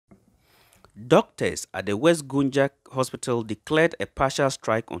Doctors at the West Gonja Hospital declared a partial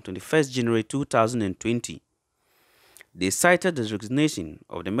strike on 21st January 2020. They cited the resignation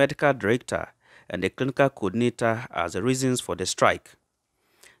of the medical director and the clinical coordinator as the reasons for the strike.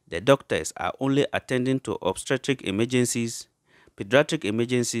 The doctors are only attending to obstetric emergencies, pediatric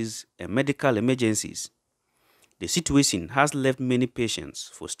emergencies, and medical emergencies. The situation has left many patients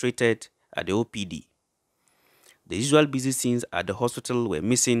frustrated at the OPD. The usual busy scenes at the hospital were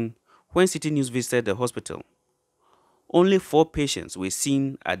missing when Citi News visited the hospital. Only 4 patients were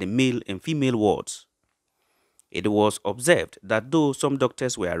seen at the male and female wards. It was observed that though some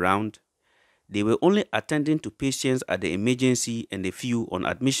doctors were around, they were only attending to patients at the emergency and a few on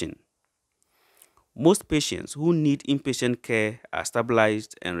admission. Most patients who need inpatient care are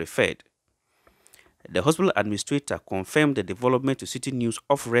stabilized and referred. The hospital administrator confirmed the development to Citi News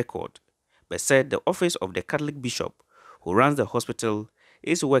off record, but said the office of the Catholic bishop who runs the hospital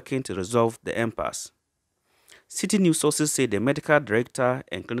is working to resolve the impasse. Citi News sources say the medical director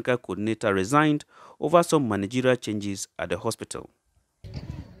and clinical coordinator resigned over some managerial changes at the hospital.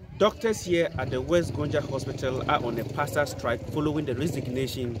 Doctors here at the West Gonja Hospital are on a partial strike following the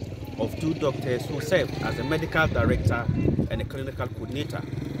resignation of 2 doctors who served as the medical director and the clinical coordinator.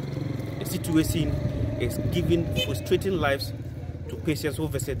 The situation is giving frustrating lives to patients who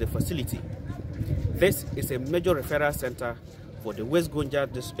visit the facility. This is a major referral center for the West Gonja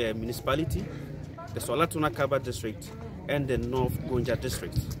municipality, the Solatuna Kaba district, and the North Gonja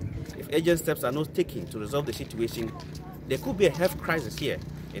district. If urgent steps are not taken to resolve the situation, there could be a health crisis here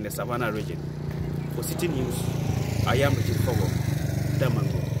in the Savannah region. For Citi News, I am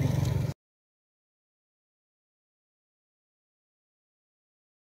Damongo.